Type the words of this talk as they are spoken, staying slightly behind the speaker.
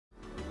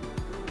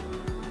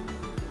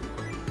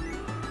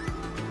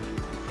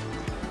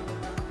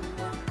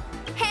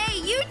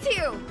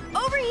you?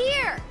 Over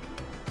here!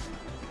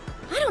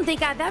 I don't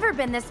think I've ever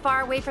been this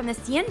far away from the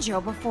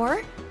Xianzhou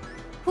before.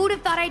 Who'd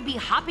have thought I'd be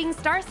hopping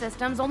star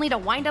systems only to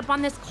wind up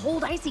on this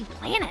cold, icy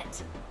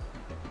planet?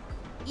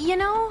 You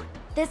know,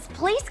 this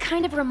place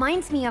kind of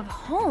reminds me of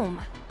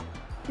home.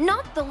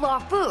 Not the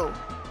Luofu,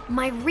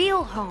 my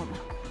real home.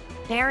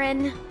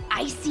 Barren,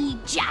 icy,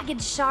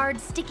 jagged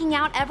shards sticking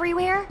out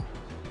everywhere.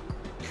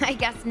 I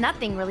guess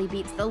nothing really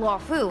beats the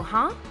Luofu,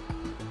 huh?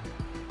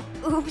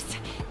 Oops,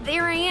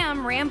 there I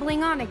am,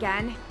 rambling on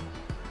again.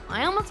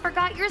 I almost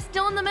forgot you're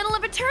still in the middle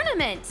of a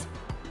tournament.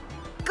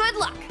 Good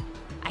luck!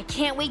 I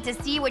can't wait to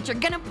see what you're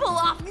gonna pull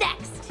off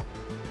next!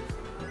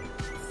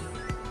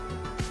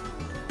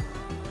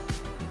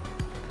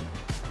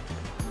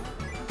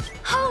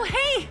 Oh,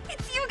 hey!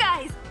 It's you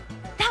guys!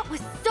 That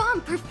was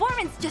some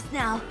performance just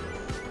now!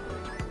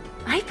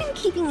 I've been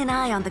keeping an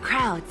eye on the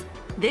crowds.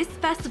 This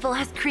festival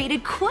has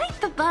created quite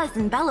the buzz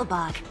in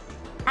Belobog.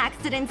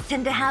 Accidents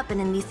tend to happen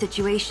in these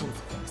situations,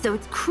 so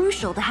it's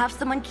crucial to have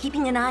someone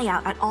keeping an eye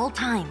out at all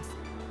times.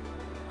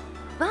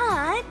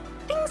 But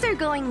things are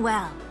going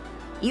well.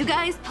 You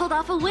guys pulled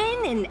off a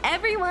win and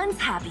everyone's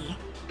happy.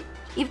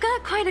 You've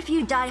got quite a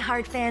few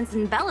die-hard fans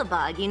in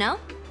Belobog, you know?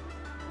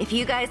 If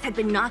you guys had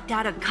been knocked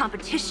out of the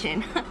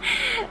competition,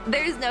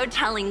 there's no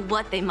telling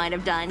what they might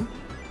have done.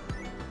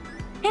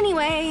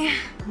 Anyway,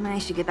 I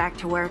should get back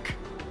to work.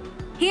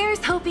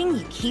 Here's hoping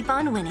you keep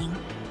on winning.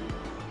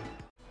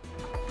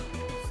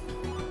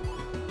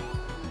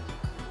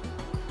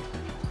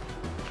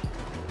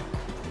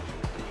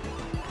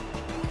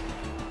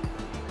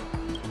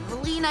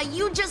 Alina,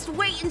 you just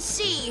wait and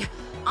see.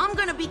 I'm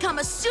gonna become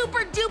a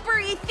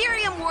super-duper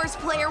Aetherium Wars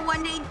player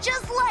one day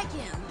just like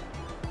him.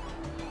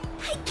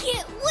 I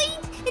can't wait!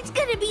 It's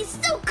gonna be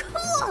so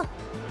cool!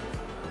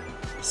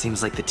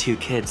 Seems like the two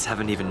kids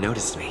haven't even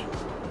noticed me.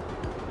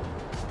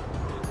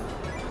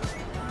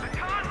 The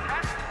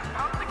contest is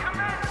about to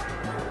commence!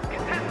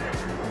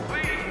 Contestants,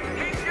 please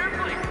take your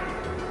place!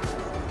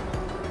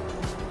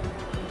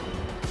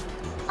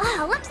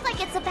 Oh, looks like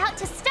it's about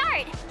to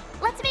start!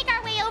 Let's make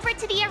our way over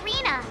to the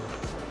arena!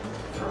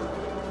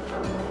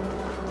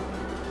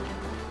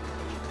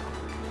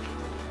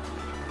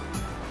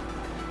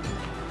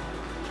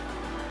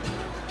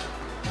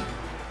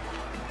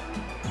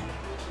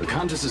 The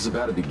contest is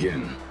about to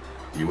begin.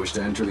 You wish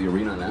to enter the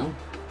arena now?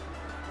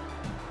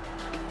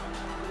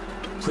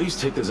 Please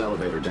take this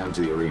elevator down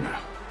to the arena.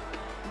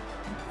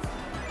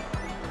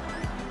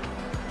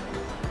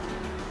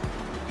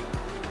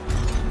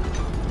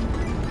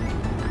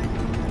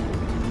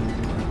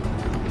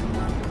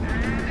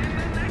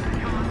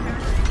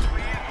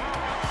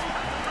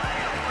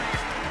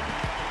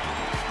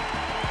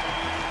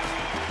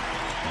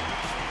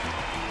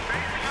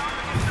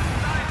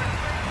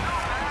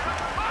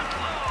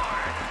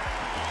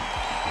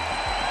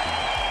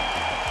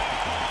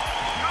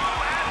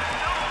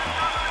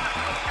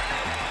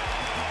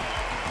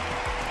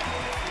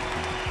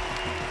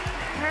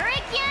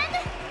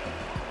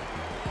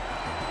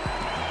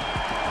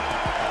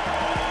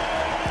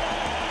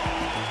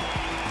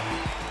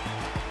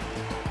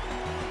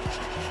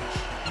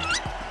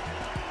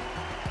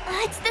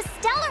 It's the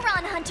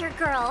Stellaron Hunter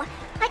girl!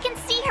 I can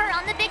see her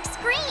on the big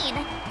screen!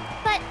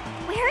 But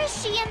where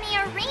is she in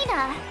the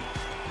arena?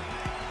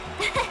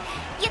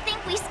 You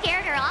think we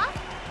scared her off?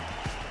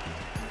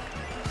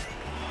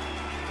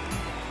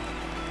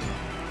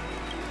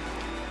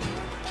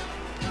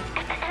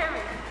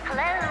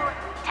 Hello?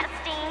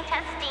 Testing,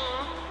 testing.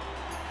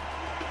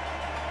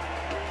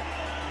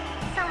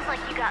 Sounds like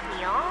you got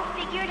me all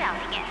figured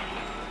out again.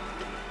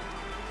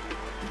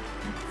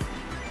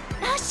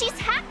 She's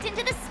hacked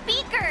into the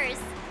speakers!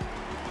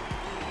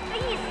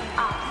 These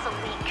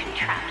obsolete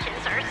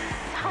contraptions are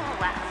so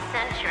last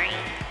century.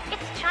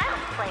 It's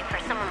child's play for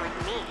someone like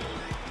me.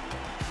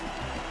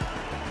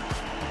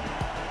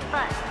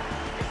 But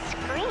the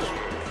screen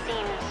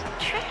seems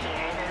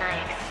trickier than I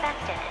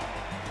expected.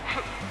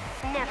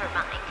 Never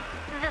mind.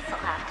 This'll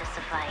have to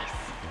suffice.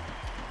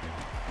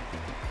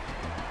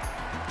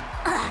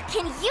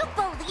 Can you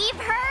believe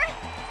her?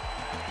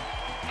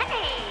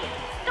 Hey!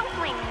 Don't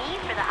blame me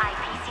for the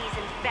IPC's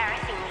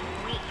embarrassingly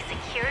weak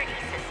security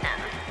system.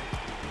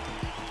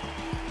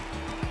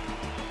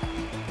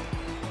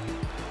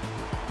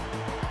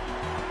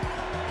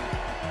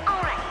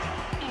 Alright,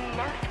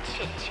 enough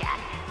chit-chat.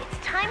 It's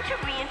time to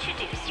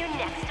reintroduce your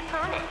next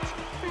opponent,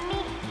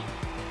 me.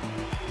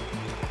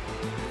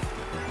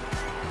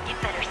 You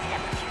better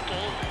step up your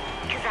game,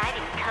 because I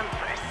didn't come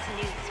for a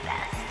snooze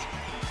fest.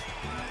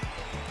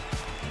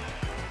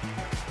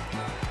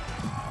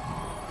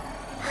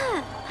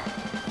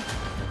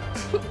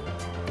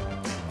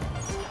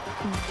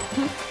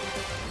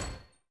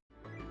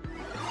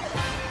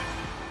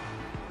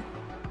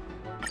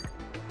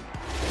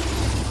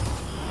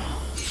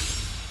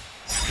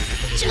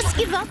 Just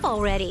give up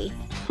already.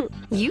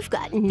 You've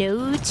got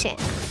no chance.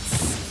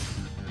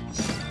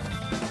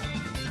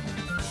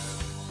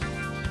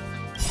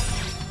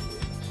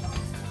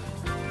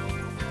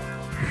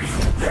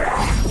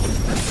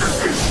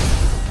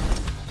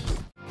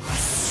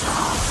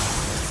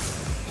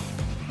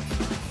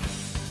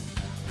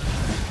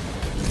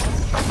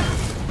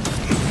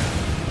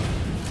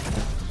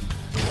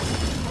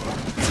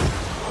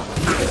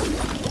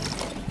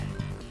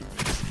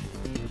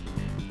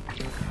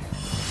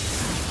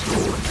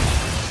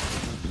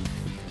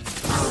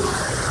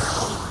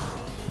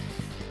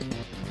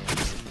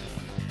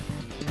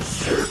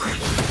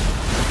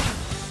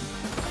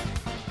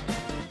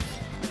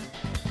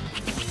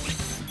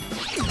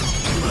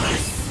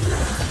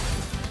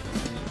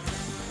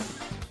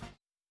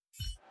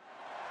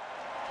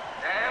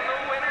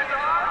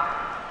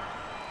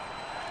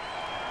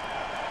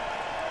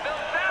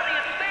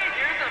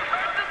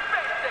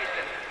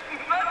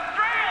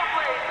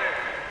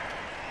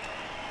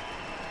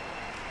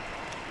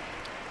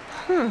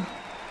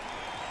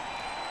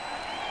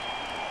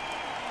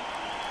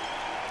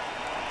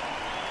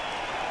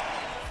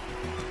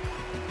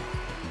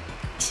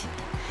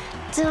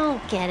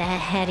 Don't get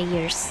ahead of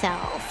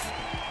yourself.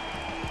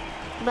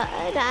 But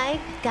I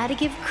gotta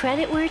give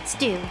credit where it's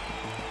due.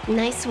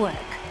 Nice work.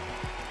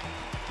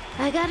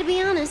 I gotta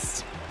be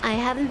honest, I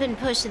haven't been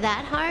pushed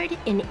that hard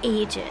in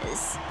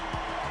ages.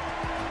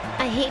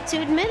 I hate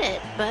to admit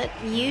it, but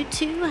you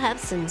two have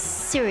some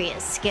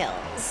serious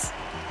skills.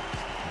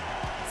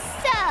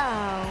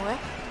 So,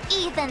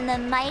 even the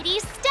mighty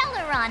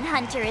Stellaron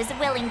hunter is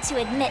willing to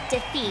admit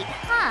defeat,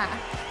 huh?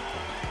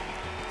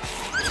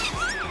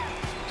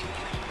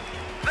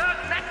 The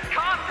next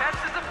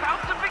contest is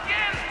about to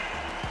begin!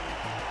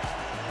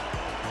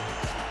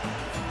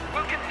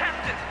 Will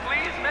contestants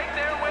please make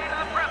their way to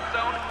the prep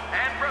zone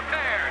and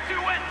prepare to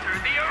enter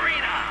the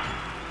arena?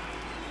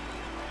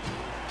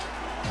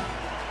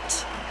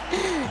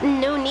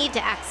 No need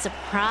to act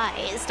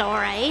surprised,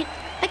 alright?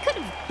 I could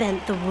have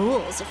bent the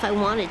rules if I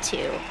wanted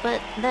to,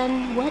 but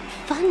then what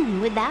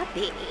fun would that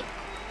be?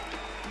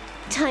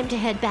 Time to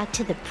head back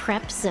to the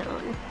prep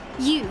zone.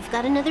 You've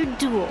got another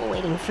duel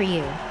waiting for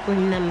you,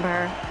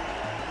 remember?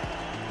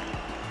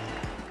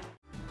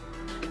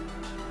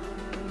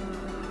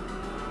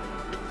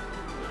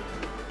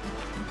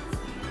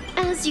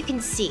 As you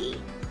can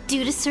see,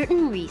 due to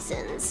certain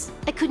reasons,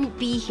 I couldn't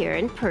be here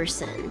in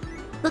person.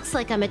 Looks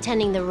like I'm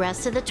attending the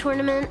rest of the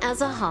tournament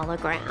as a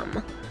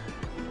hologram.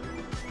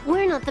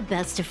 We're not the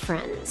best of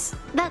friends,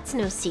 that's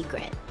no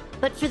secret.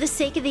 But for the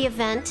sake of the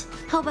event,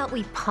 how about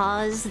we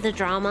pause the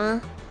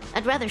drama?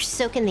 I'd rather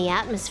soak in the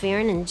atmosphere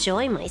and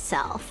enjoy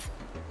myself.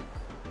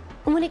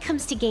 When it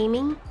comes to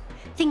gaming,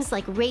 things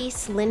like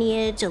race,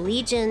 lineage,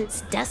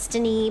 allegiance,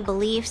 destiny,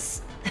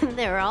 beliefs,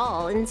 they're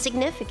all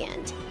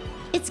insignificant.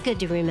 It's good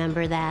to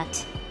remember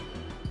that.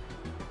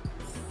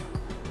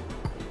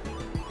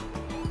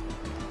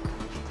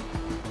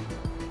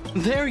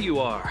 There you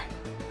are.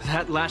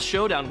 That last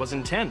showdown was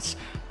intense.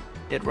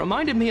 It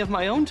reminded me of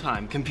my own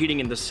time competing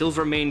in the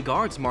Silvermane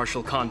Guards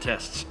martial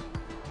contests.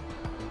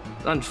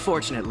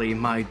 Unfortunately,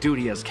 my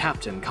duty as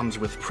captain comes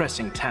with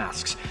pressing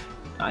tasks.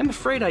 I'm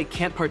afraid I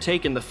can't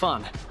partake in the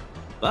fun.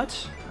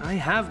 But I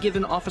have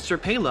given Officer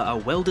Pela a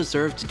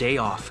well-deserved day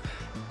off.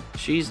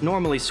 She's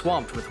normally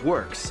swamped with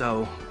work,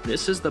 so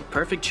this is the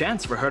perfect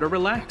chance for her to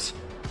relax.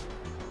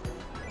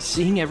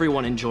 Seeing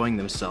everyone enjoying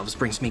themselves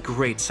brings me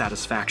great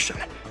satisfaction.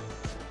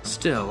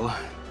 Still,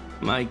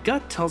 my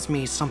gut tells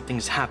me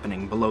something's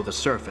happening below the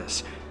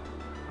surface.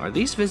 Are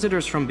these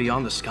visitors from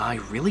beyond the sky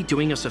really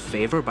doing us a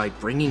favor by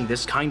bringing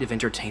this kind of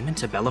entertainment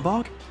to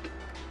Belobog?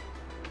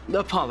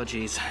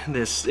 Apologies,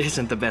 this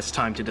isn't the best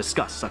time to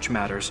discuss such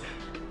matters.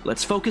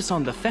 Let's focus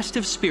on the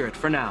festive spirit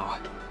for now.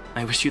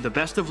 I wish you the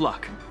best of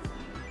luck.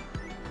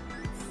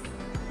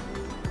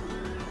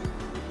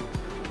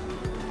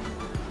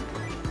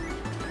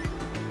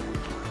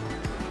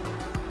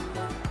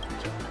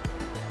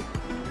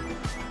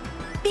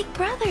 Big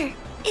brother,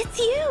 it's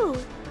you!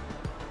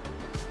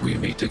 We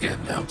meet again,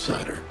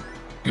 outsider.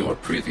 Your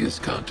previous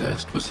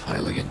contest was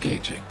highly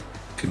engaging.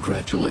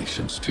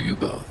 Congratulations to you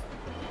both.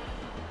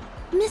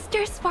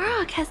 Mr.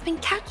 Svarog has been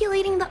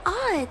calculating the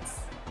odds.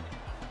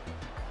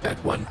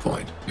 At one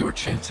point, your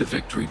chance of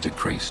victory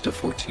decreased to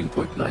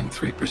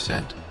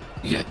 14.93%.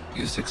 Yet,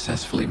 you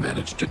successfully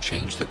managed to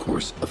change the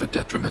course of a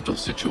detrimental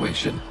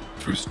situation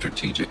through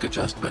strategic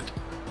adjustment.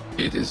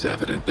 It is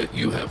evident that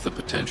you have the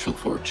potential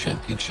for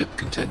championship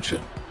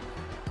contention.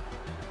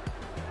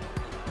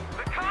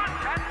 The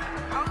contest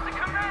is about to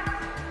commence!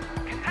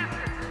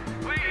 Contestants,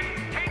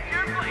 please take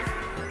your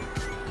places!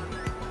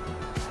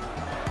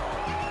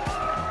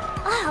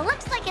 Oh,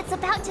 looks like it's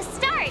about to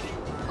start.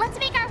 Let's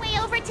make our way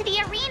over to the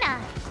arena.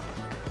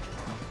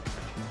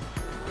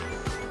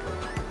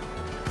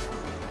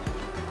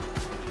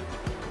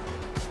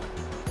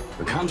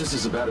 The contest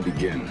is about to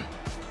begin.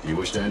 Do you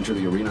wish to enter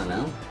the arena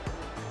now?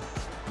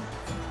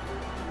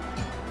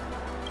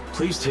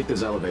 Please take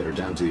this elevator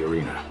down to the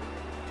arena.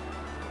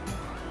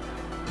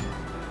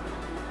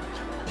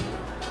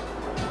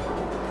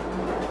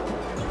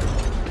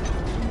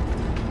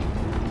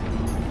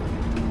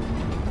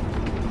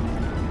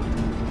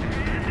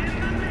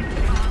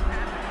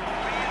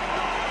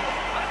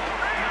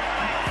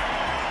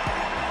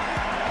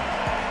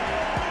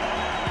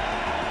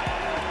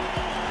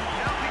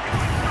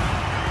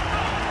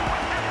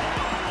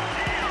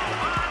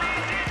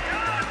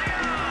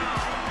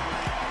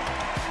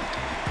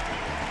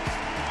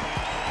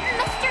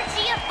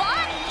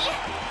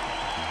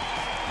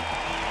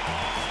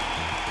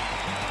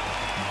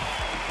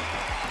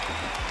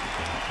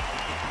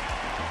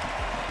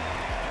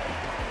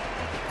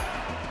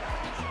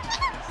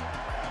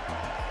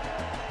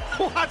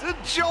 What a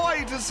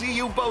joy to see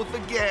you both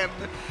again!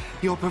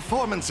 Your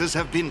performances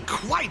have been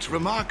quite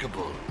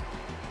remarkable.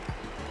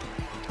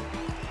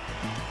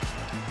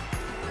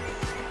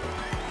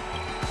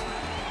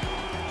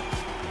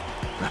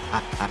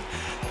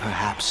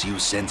 Perhaps you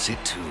sense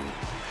it too.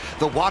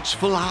 The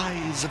watchful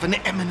eyes of an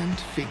eminent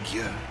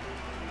figure.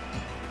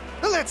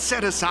 let's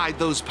set aside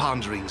those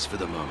ponderings for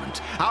the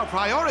moment. Our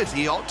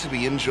priority ought to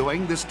be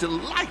enjoying this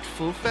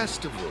delightful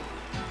festival.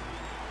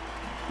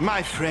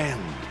 My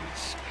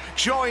friends,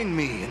 join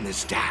me in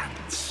this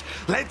dance.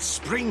 Let's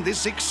bring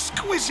this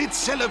exquisite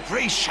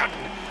celebration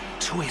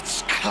to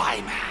its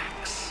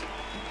climax.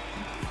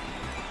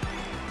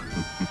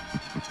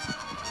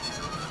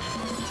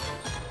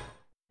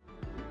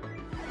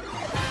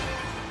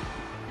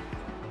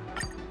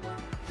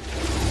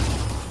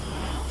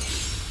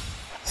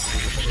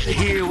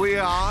 Here we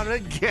are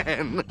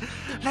again.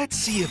 Let's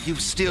see if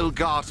you've still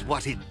got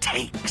what it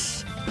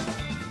takes.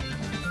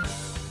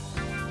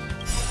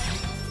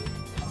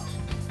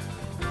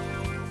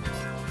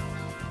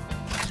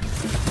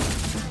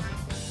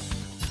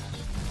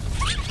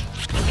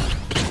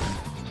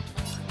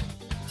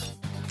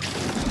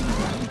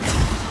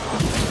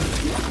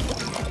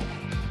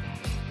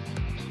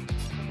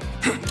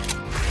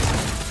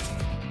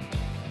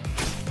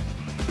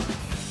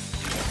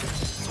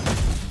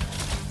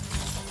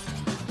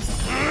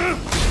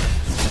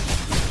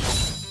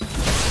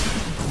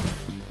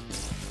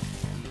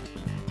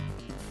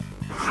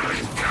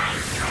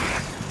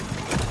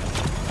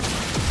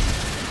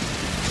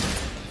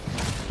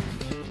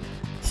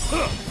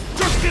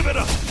 Just give it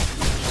up!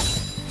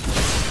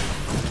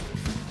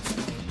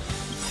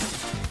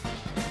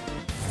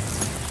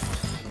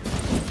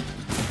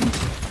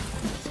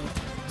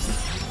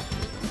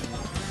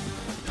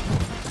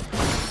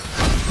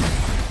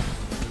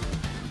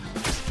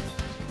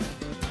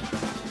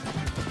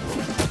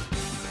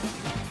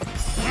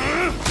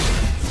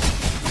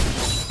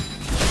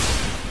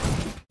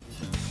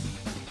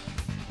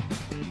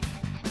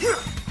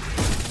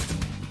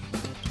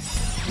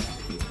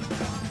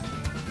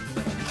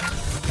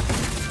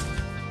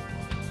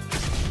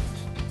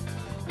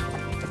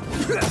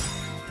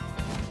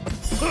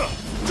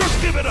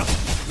 Just give it up!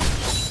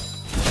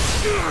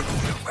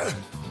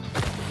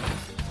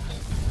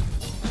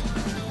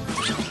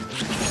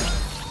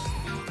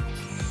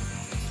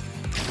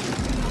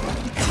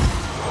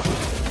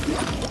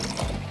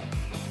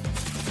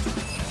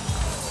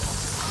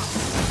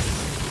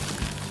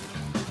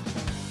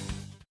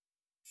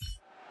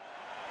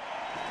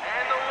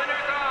 And the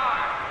winners are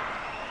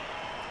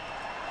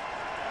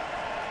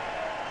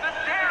the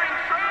daring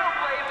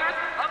trailblazers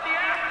of the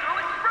Astral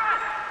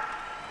Express!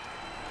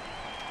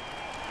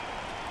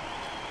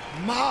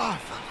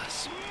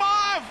 Marvelous,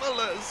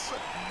 marvelous!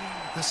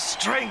 The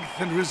strength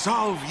and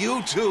resolve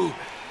you two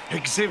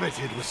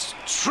exhibited was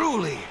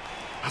truly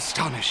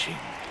astonishing.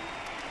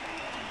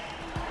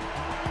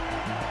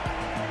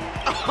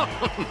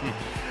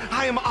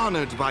 I am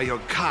honored by your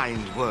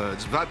kind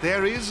words, but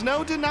there is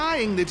no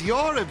denying that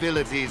your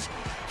abilities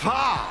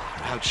far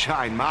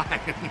outshine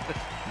mine.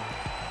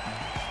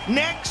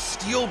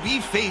 Next, you'll be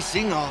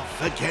facing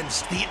off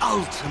against the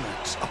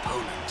ultimate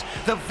opponent,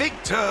 the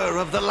victor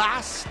of the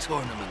last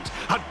tournament,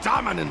 a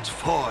dominant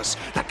force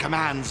that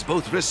commands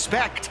both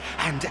respect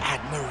and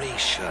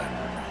admiration.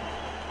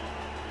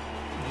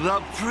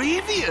 The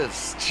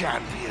previous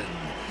champion,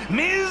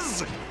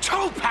 Ms.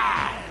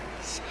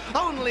 Topaz.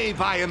 Only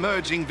by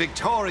emerging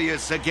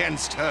victorious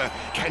against her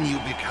can you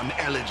become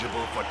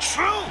eligible for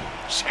true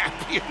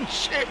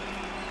championship.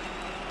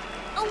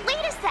 Oh, wait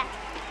a sec.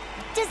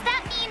 Does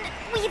that mean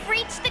we've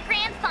reached the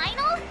grand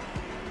final?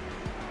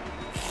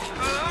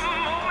 The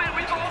moment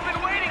we've all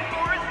been waiting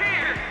for is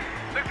here!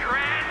 The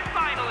grand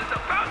final is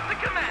about to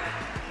commence!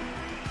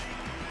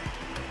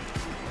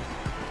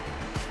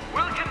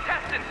 Will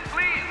contestants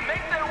please make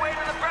their way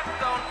to the prep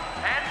zone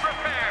and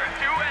prepare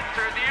to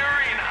enter the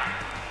arena?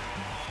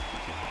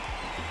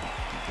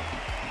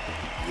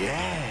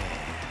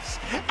 Yes,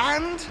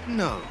 and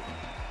no.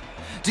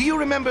 Do you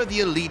remember the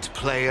elite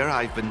player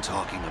I've been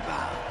talking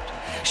about?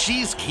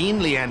 She's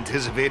keenly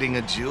anticipating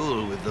a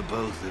duel with the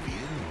both of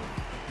you.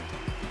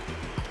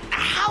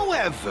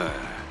 However,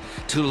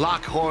 to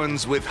lock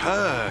horns with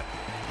her,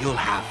 you'll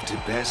have to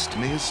best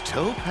Miss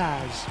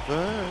Topaz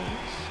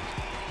first.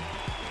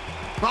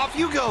 Off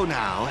you go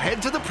now.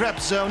 Head to the prep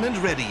zone and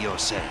ready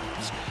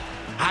yourselves.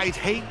 I'd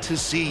hate to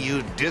see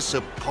you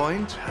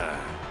disappoint her.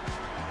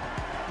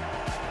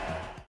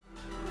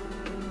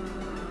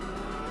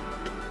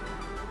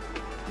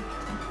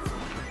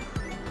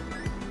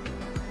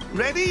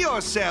 Ready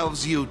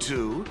yourselves, you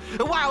two.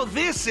 While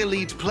this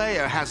elite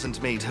player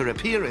hasn't made her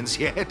appearance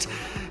yet,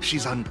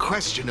 she's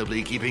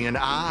unquestionably keeping an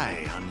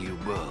eye on you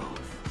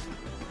both.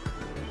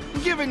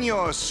 Given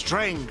your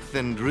strength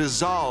and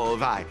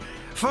resolve, I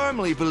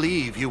firmly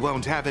believe you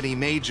won't have any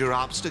major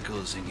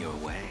obstacles in your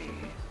way.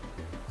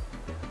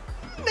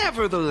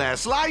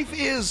 Nevertheless, life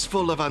is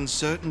full of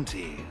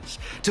uncertainties.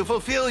 To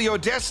fulfill your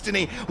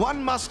destiny,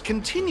 one must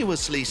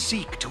continuously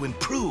seek to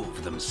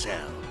improve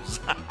themselves.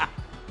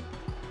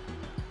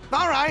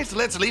 All right,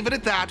 let's leave it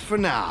at that for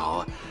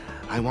now.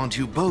 I want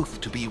you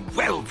both to be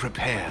well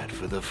prepared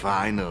for the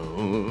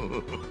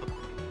final.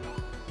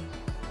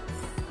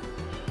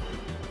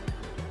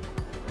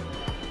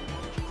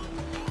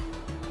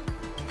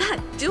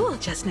 That duel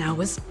just now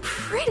was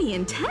pretty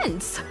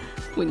intense.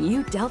 When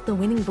you dealt the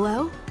winning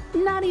blow,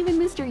 Not even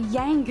Mr.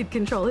 Yang could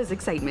control his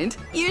excitement.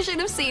 You should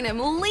have seen him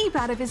leap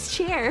out of his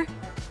chair.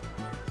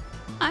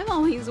 I'm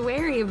always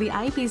wary of the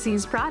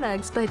IPC's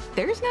products, but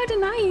there's no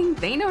denying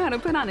they know how to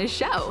put on a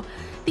show.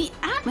 The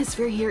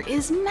atmosphere here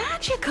is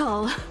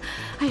magical.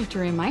 I have to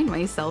remind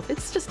myself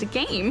it's just a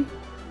game.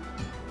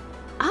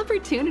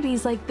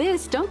 Opportunities like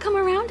this don't come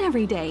around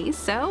every day,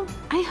 so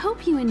I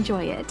hope you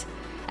enjoy it.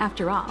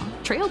 After all,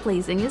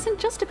 trailblazing isn't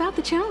just about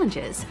the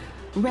challenges.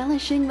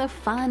 Relishing the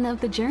fun of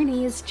the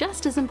journey is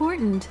just as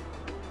important.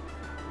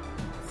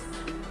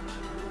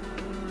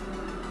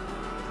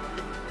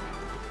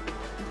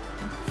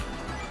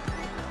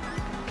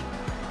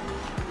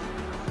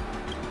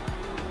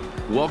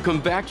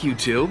 Welcome back, you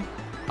two.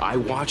 I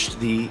watched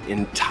the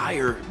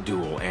entire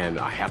duel, and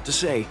I have to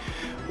say,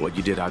 what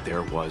you did out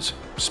there was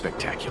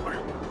spectacular.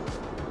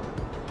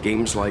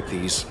 Games like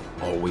these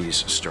always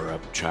stir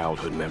up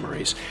childhood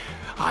memories.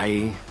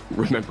 I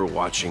remember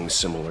watching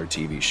similar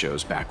TV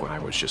shows back when I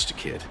was just a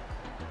kid.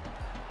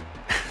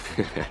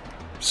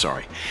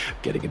 Sorry,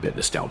 getting a bit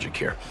nostalgic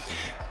here.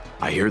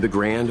 I hear the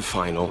grand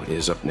final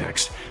is up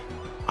next.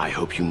 I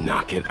hope you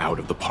knock it out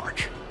of the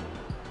park.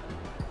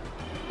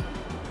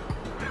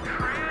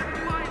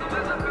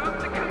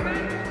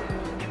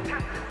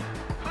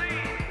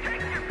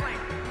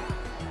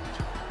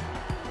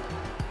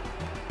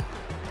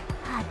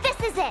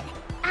 This is it!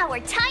 Our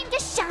time to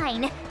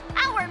shine!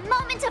 Our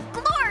moment of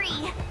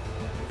glory!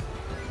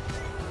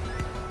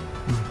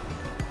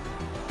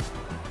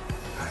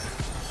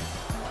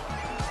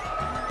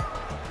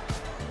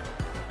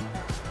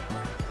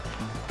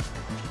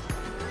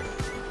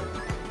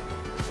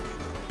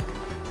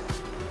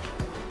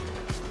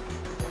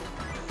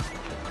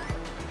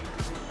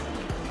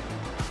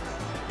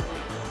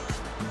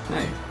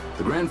 Hey,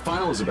 the grand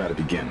final is about to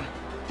begin.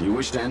 Do you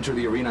wish to enter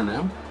the arena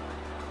now?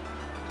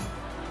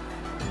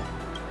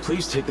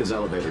 Please take this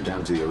elevator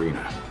down to the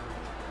arena.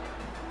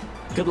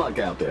 Good luck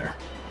out there.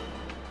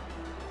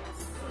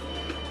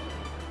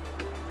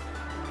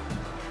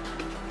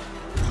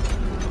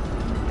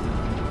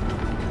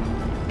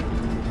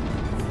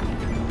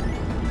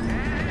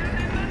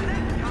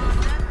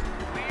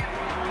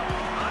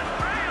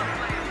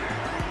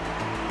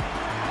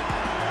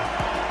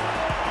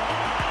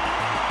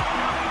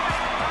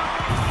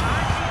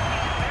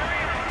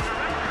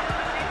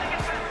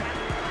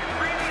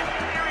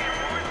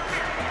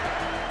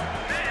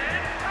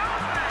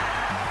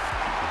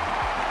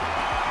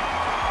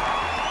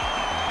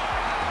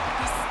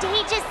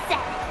 Stage is set.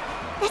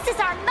 This is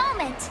our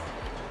moment.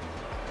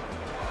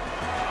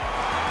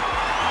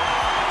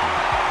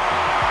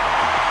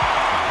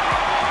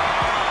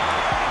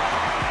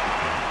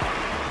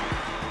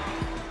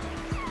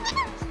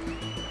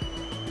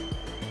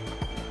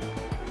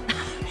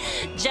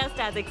 Just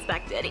as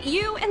expected,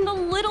 you and the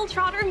little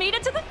trotter made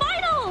it to the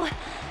final!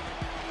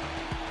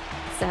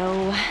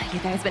 So, you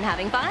guys been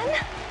having fun?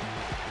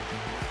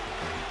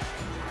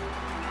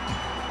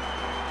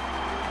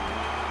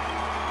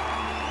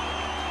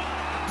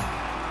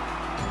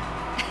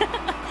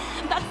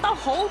 That's the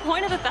whole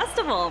point of the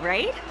festival,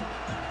 right?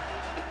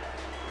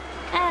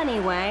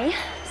 Anyway,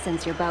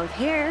 since you're both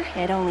here,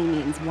 it only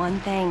means one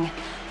thing.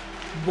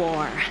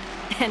 War.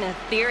 An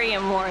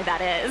Aetherium War, that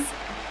is.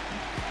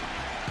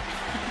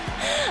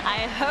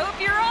 I hope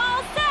you're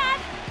all set!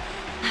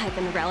 I've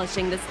been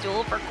relishing this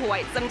duel for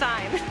quite some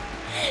time.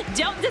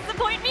 Don't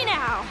disappoint me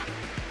now!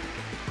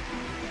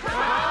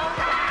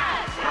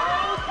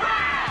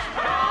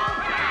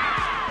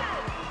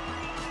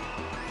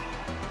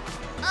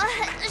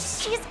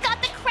 She's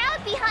got the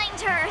crowd behind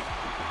her.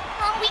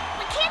 We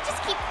can't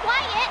just keep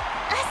quiet.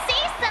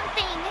 Say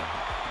something.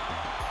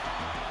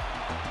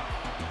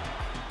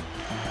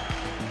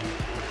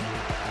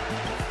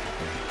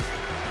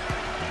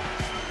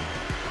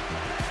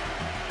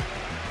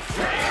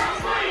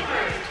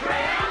 Trailblazers!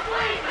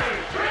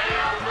 Trailblazers!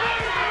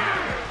 Trailblazers!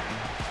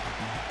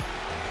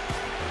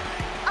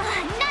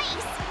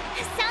 Nice.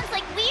 Sounds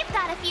like we've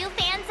got a few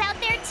fans out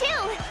there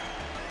too.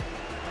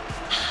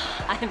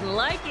 I'm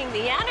liking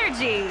the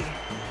energy.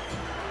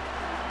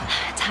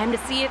 Time to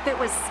see if it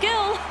was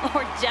skill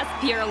or just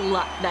pure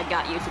luck that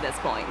got you to this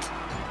point.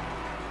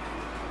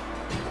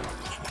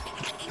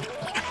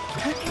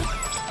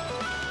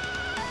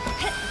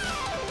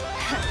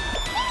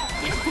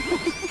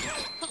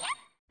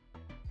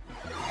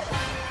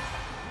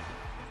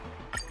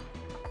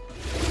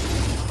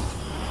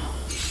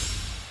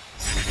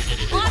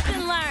 Watch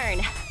and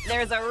learn.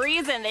 There's a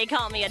reason they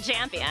call me a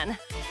champion.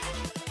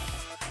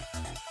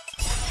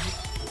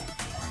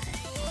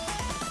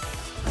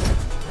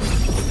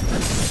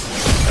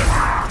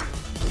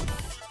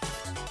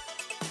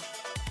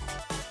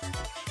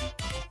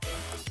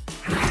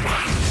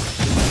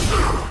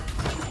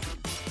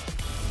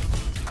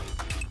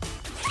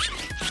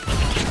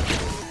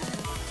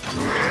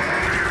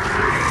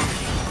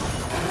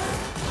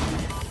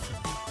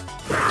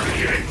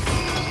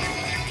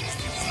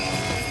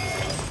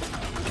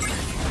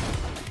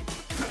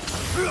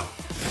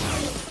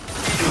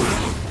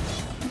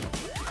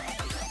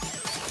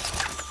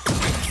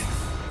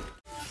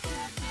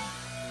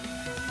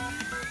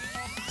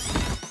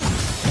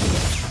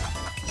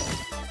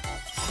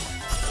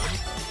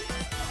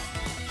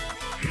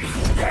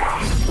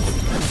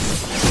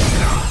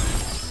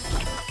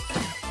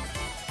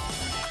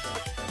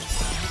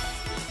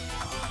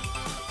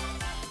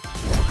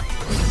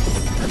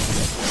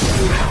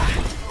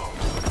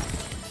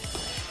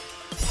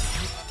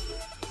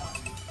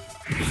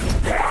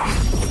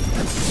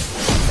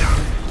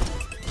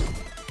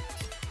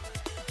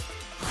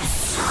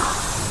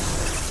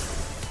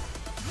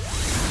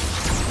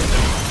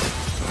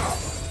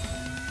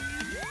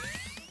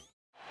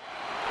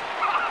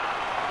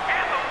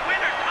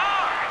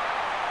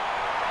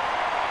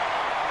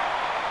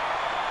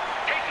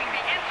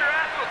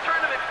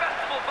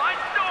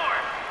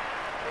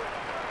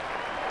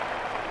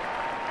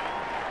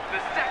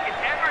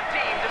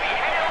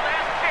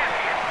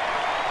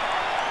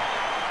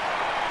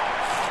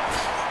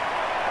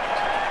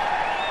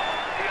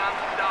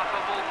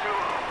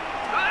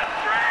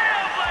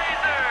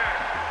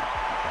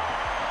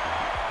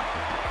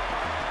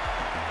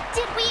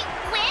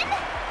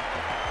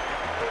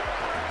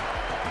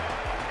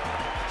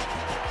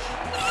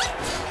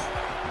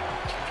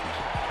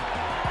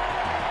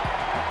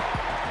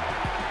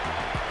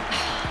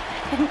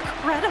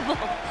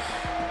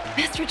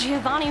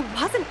 Giovanni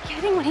wasn't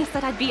kidding when he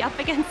said I'd be up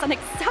against some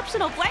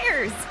exceptional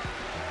players.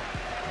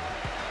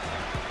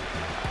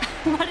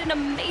 What an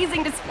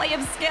amazing display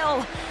of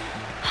skill.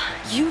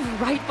 You've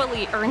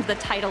rightfully earned the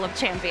title of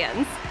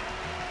champions.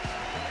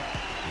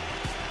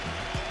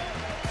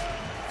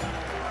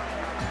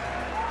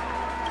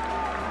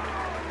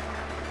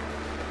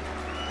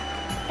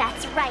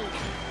 That's right.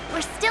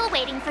 We're still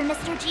waiting for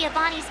Mr.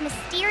 Giovanni's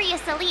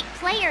mysterious elite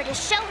player to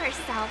show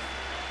herself.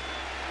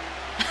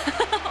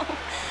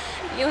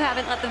 You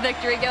haven't let the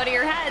victory go to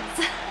your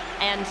heads.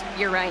 And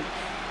you're right.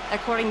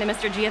 According to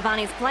Mr.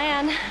 Giovanni's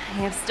plan,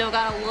 you've still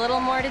got a little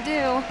more to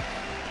do.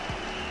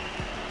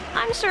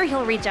 I'm sure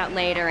he'll reach out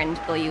later and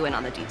fill you in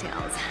on the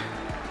details.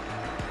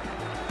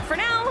 For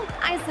now,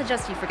 I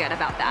suggest you forget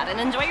about that and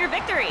enjoy your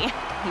victory.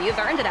 You've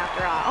earned it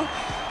after all.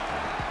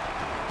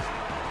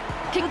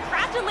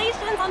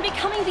 Congratulations on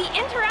becoming the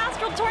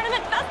Inter-Astral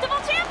Tournament Festival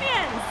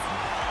Champions!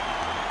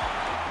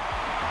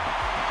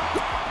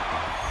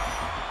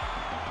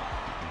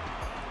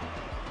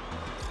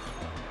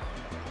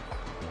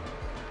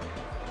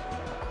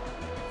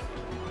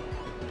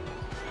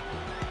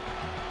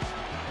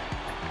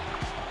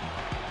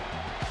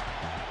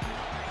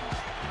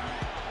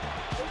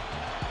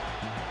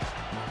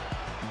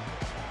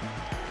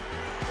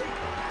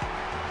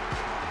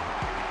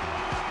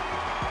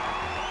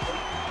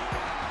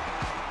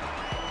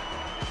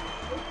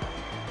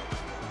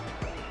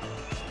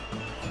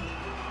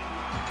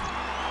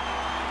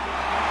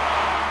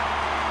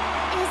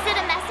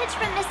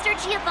 From Mr.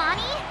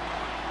 Giovanni?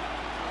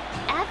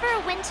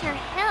 Everwinter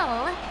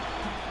Hill?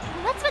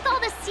 What's with all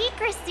the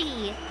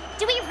secrecy?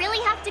 Do we really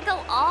have to go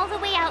all the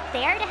way out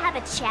there to have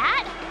a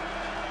chat?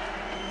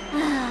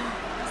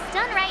 It's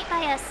done right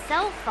by us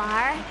so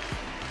far.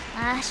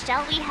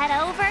 Shall we head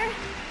over?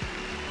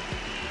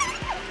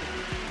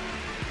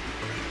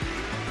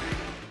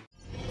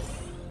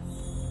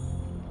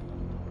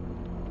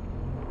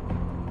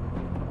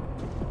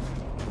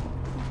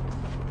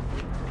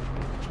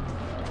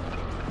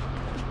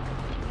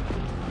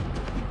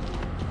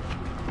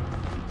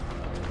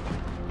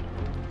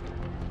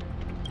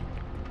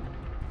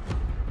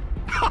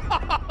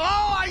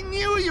 I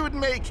knew you'd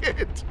make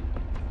it!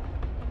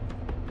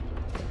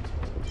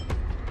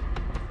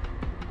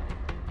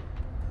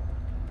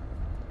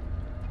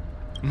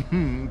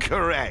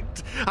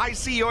 Correct. I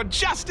see you're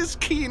just as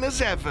keen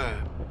as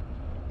ever.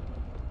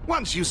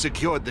 Once you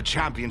secured the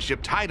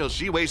championship title,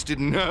 she wasted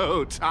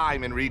no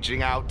time in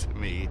reaching out to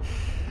me.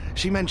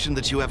 She mentioned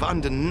that you have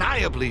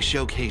undeniably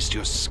showcased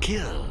your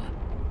skill.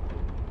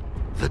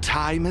 The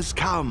time has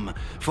come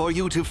for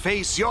you to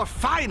face your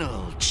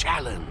final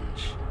challenge.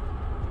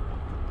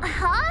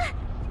 Huh?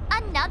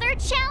 Another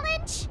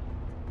challenge?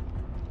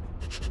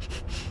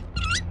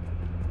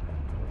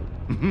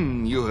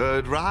 You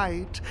heard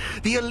right.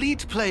 The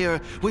elite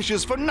player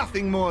wishes for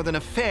nothing more than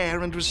a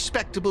fair and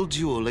respectable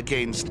duel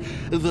against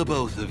the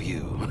both of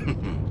you.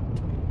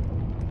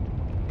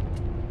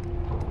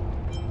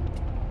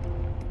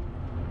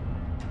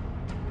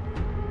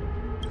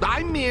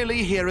 I'm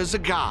merely here as a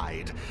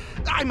guide.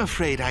 I'm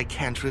afraid I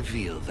can't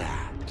reveal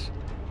that.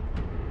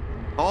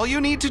 All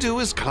you need to do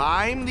is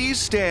climb these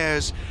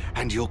stairs,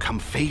 and you'll come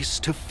face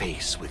to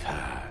face with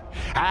her.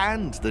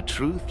 And the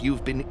truth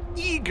you've been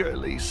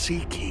eagerly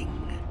seeking.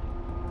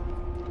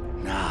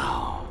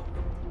 Now,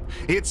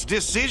 it's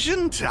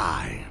decision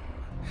time.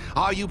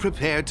 Are you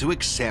prepared to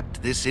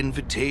accept this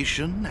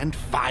invitation and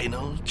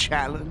final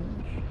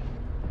challenge?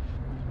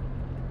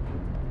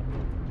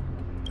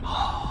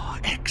 Oh,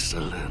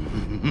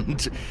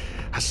 excellent.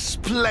 A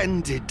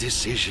splendid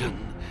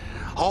decision.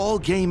 All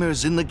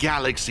gamers in the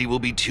galaxy will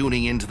be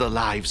tuning into the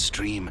live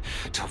stream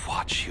to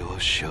watch your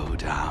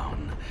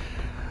showdown.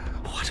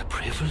 What a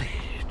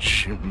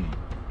privilege.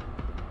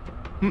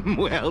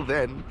 Well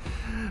then,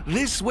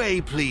 this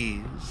way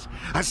please.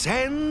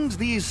 Ascend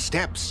these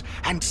steps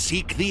and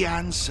seek the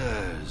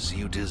answers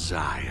you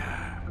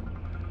desire.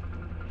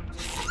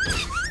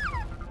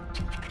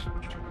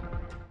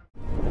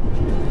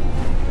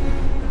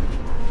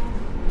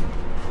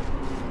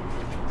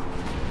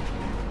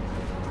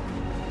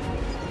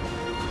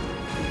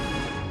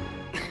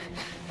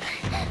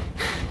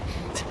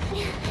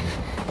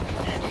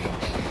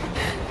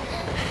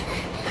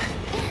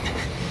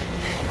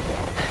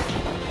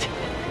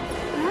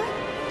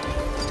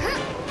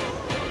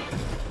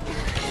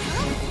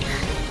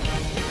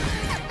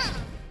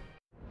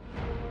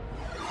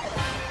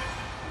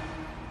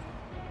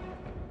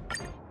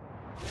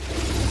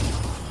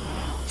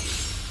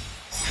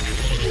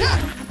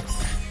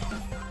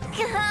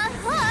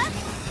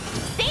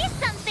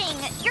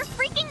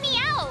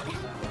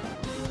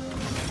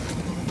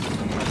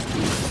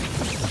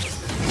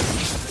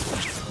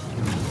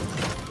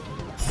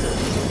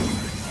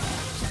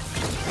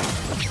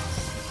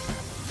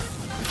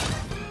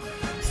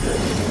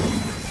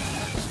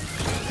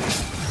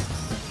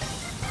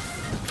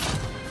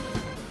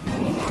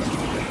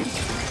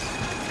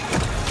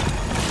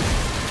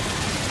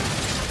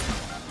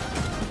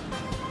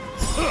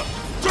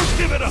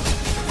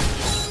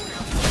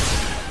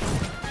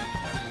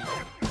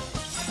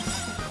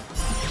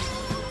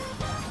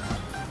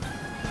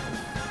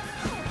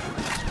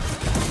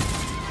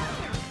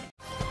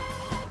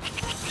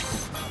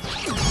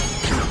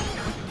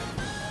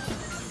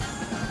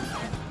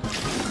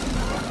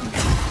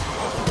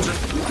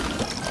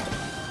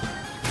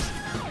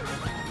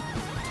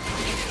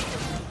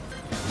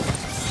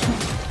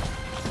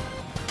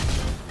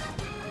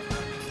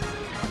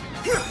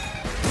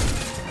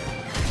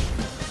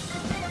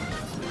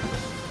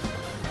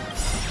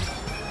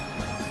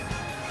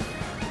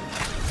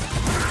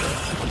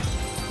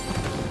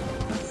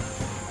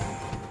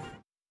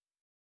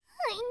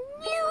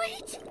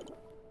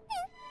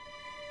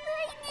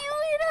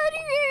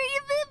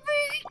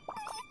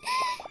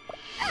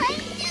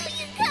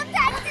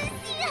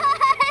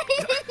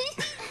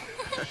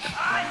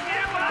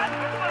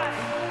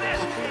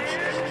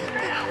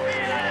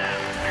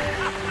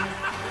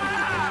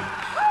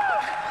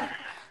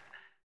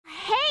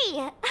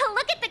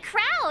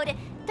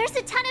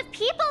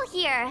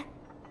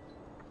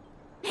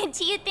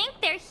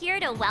 here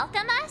to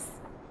welcome us?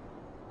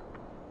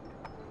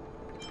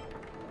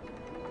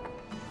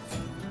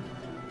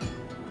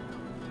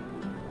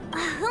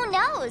 Who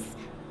knows?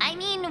 I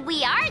mean,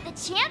 we are the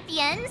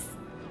champions.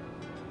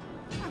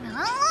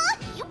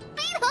 You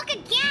beat Hook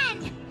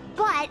again!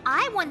 But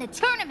I won the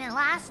tournament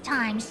last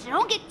time, so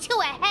don't get too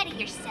ahead of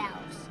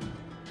yourselves.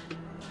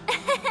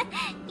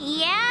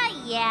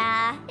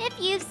 Yeah, if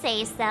you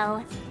say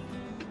so.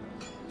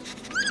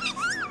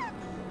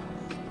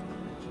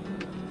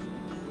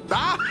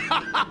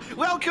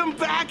 Welcome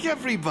back,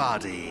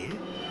 everybody.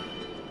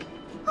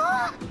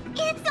 Oh,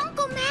 it's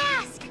Uncle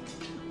Mask.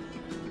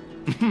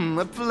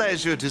 A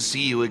pleasure to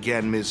see you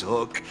again, Miss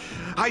Hook.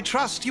 I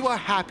trust you are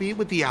happy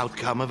with the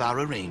outcome of our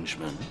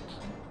arrangement.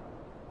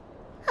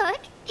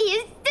 Hook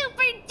is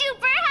super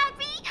duper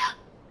happy.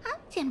 I'm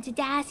tempted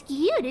to ask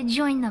you to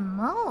join the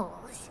moles.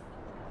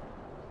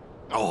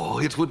 Oh,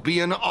 it would be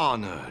an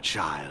honor,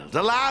 child.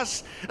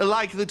 Alas,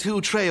 like the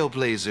two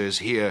trailblazers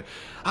here,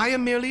 I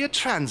am merely a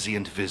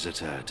transient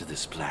visitor to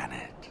this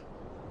planet.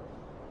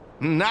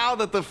 Now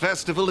that the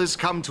festival has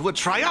come to a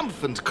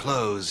triumphant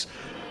close,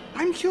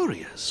 I'm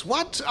curious,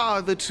 what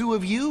are the two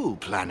of you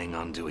planning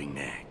on doing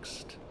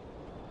next?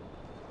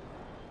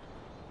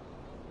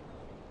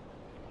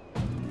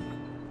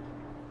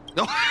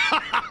 Oh,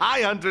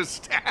 I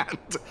understand.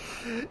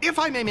 If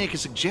I may make a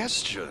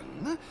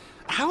suggestion,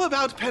 how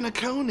about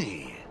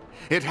Penacony?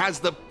 It has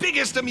the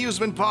biggest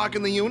amusement park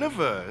in the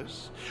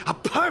universe. A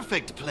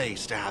perfect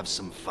place to have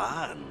some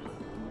fun.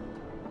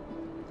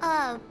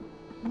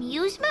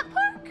 Amusement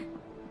park?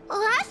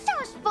 Well, that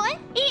sounds fun.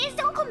 Is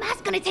Uncle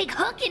Mask gonna take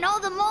Hook and all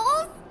the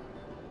moles?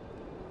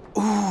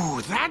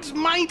 Ooh, that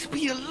might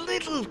be a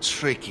little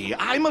tricky.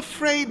 I'm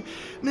afraid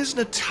Miss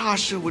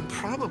Natasha would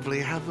probably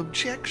have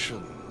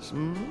objections,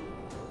 hmm?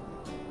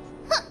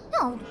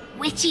 Oh,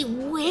 witchy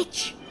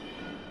witch.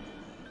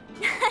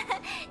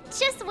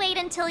 Just wait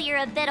until you're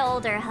a bit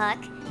older, Hook.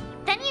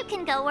 Then you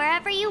can go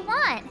wherever you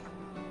want.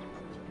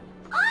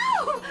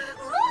 Oh,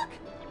 look!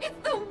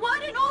 It's the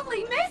one and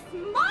only Miss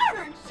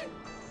March!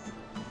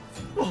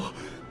 Oh,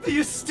 the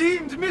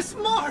esteemed Miss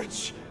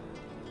March!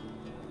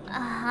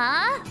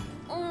 Uh-huh?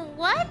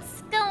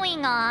 What's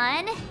going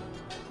on?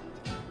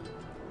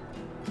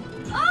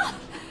 Ah!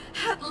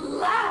 At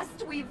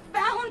last we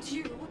found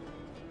you!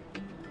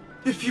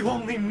 If you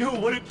only knew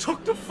what it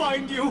took to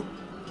find you!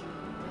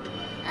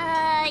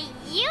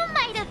 You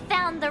might have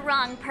found the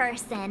wrong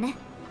person.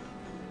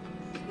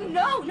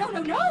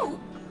 No!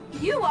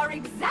 You are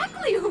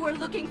exactly who we're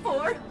looking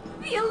for!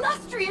 The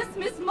illustrious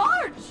Miss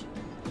March!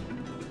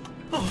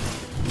 Oh,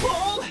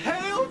 all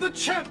hail the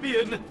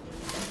champion!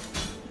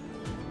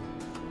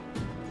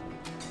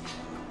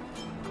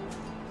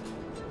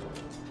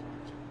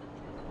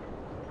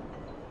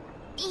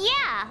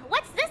 Yeah,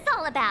 what's this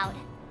all about?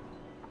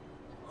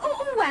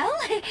 Oh, well,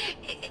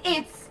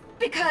 it's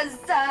because,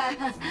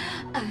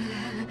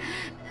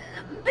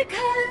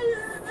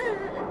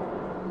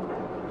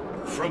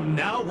 From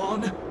now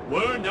on,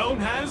 we're known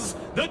as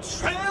the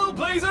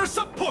Trailblazer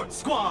Support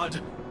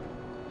Squad!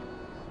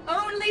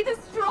 only the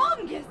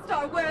strongest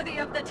are worthy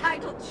of the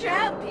title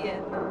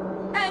champion.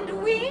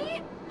 And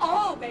we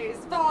always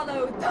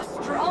follow the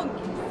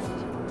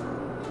strongest.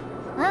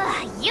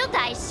 Ugh, you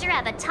guys sure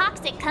have a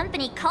toxic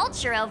company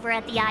culture over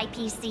at the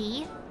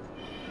IPC.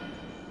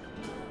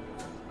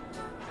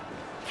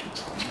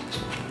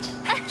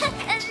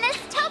 Miss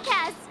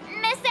Topaz,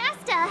 Miss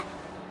Asta.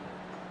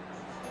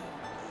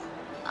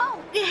 Oh,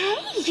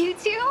 hey, you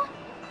two.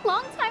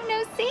 Long time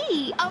no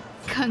see. Oh,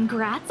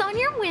 congrats on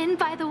your win,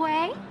 by the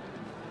way.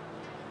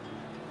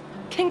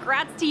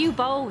 Congrats to you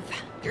both.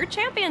 You're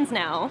champions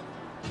now.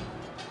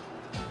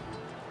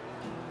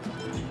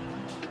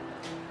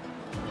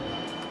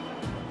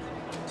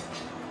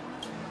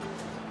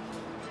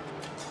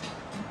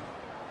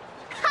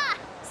 Ha!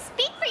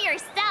 Speak for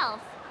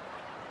yourself.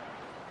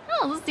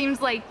 Oh,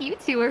 seems like you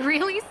two are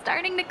really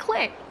starting to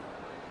click.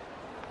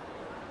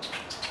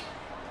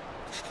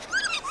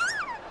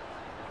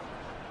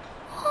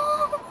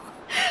 Oh,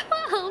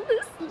 well,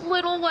 this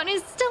little one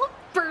is still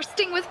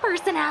bursting with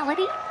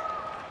personality.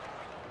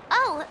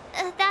 Oh,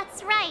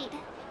 that's right.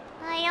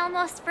 I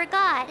almost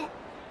forgot.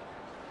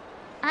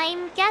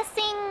 I'm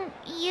guessing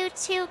you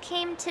two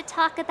came to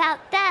talk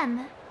about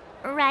them,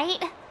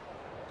 right?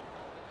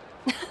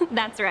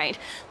 That's right.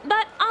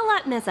 But I'll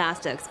let Miss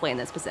Asta explain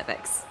the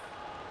specifics.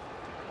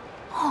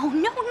 Oh,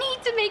 no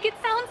need to make it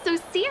sound so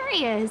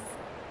serious.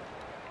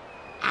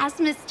 As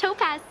Miss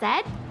Topaz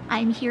said,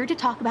 I'm here to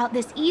talk about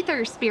this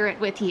ether spirit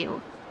with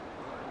you.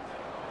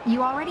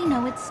 You already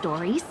know its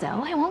story,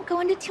 so I won't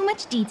go into too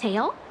much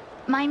detail.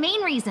 My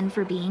main reason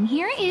for being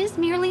here is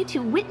merely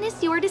to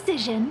witness your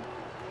decision.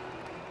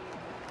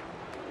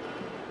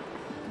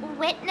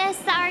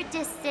 Witness our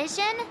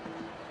decision?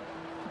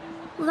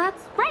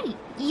 That's right,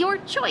 your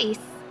choice.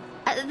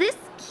 This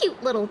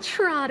cute little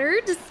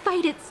trotter,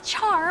 despite its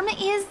charm,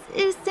 is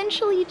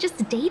essentially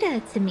just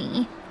data to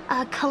me.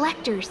 A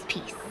collector's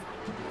piece.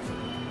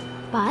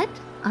 But,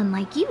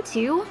 unlike you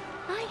two,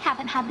 I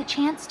haven't had the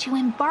chance to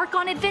embark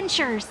on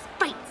adventures,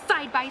 fight side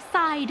side by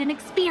side and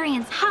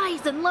experience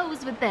highs and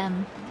lows with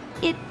them.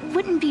 It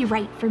wouldn't be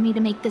right for me to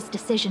make this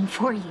decision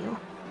for you.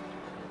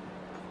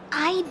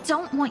 I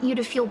don't want you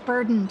to feel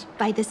burdened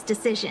by this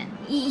decision.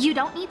 You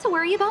don't need to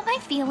worry about my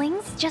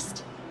feelings,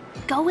 just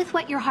go with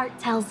what your heart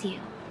tells you.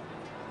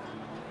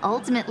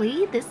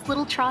 Ultimately, this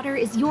little trotter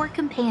is your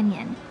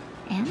companion,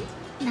 and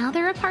now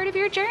they're a part of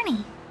your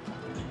journey.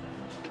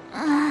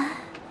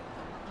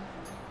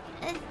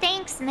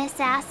 Thanks, Miss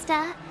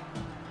Asta.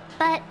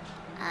 But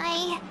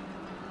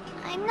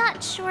I'm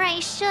not sure I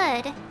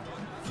should.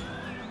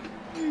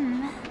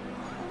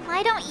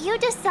 Why don't you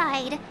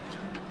decide?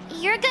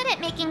 You're good at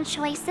making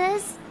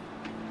choices.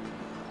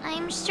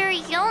 I'm sure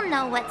you'll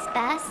know what's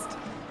best.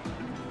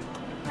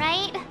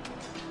 Right?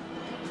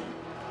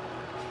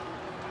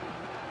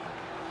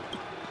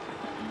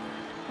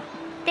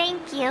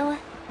 Thank you.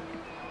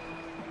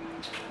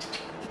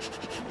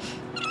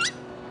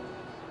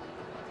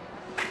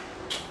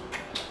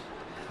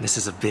 This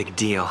is a big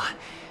deal.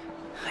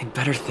 I'd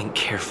better think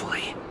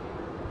carefully.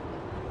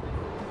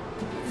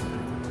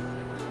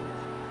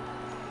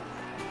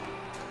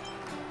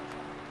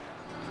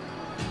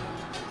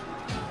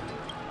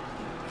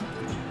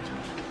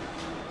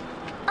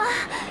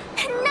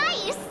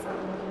 Nice!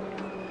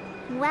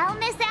 Well,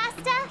 Miss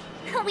Asta,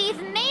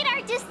 we've made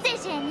our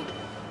decision.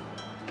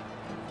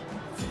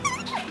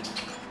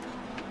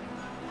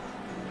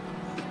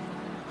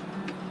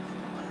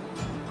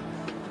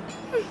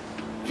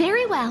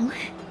 Very well.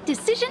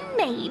 Decision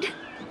made.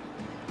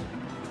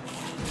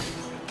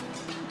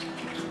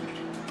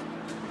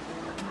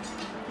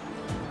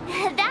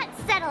 That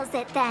settles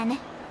it then.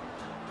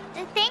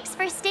 Thanks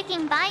for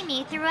sticking by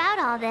me throughout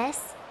all this.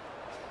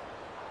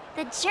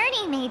 The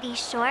journey may be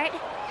short,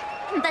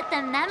 but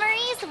the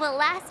memories will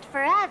last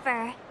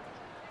forever.